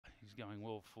going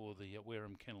well for the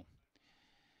Wareham Kennel.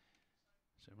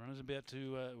 So runners about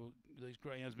to, these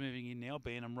greyhounds moving in now.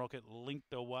 Bantam Rocket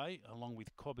linked away along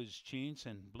with Cobber's Chance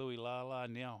and Bluey La La.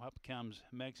 Now up comes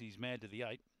Maxie's Mad to the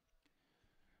 8.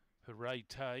 Hooray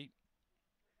Tay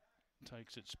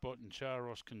takes its spot in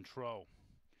Charos Control.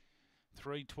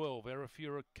 3:12,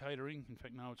 Arafura Catering. In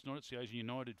fact, no, it's not. It's the Asian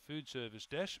United Food Service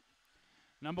dash.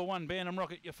 Number 1, Bantam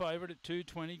Rocket, your favourite at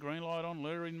 2:20. Green light on,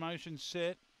 lure in motion,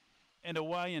 set and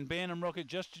away. And Bantam Rocket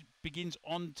just begins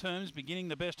on terms, beginning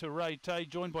the best. Hooray Tay,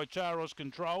 joined by Charos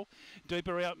Control.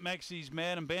 Deeper out, Maxie's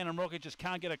Mad, and Bantam Rocket just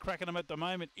can't get a crack at them at the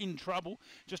moment. In trouble.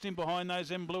 Just in behind those,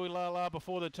 then Bluey La La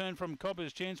before the turn from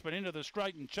Cobber's Chance, but into the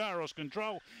straight, and Charos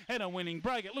Control had a winning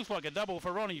break. It looks like a double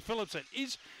for Ronnie Phillips. It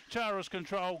is. Charos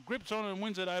Control grips on and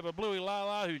wins it over Bluey La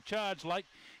La, who charged late.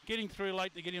 Getting through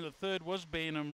late to get into third was Bantam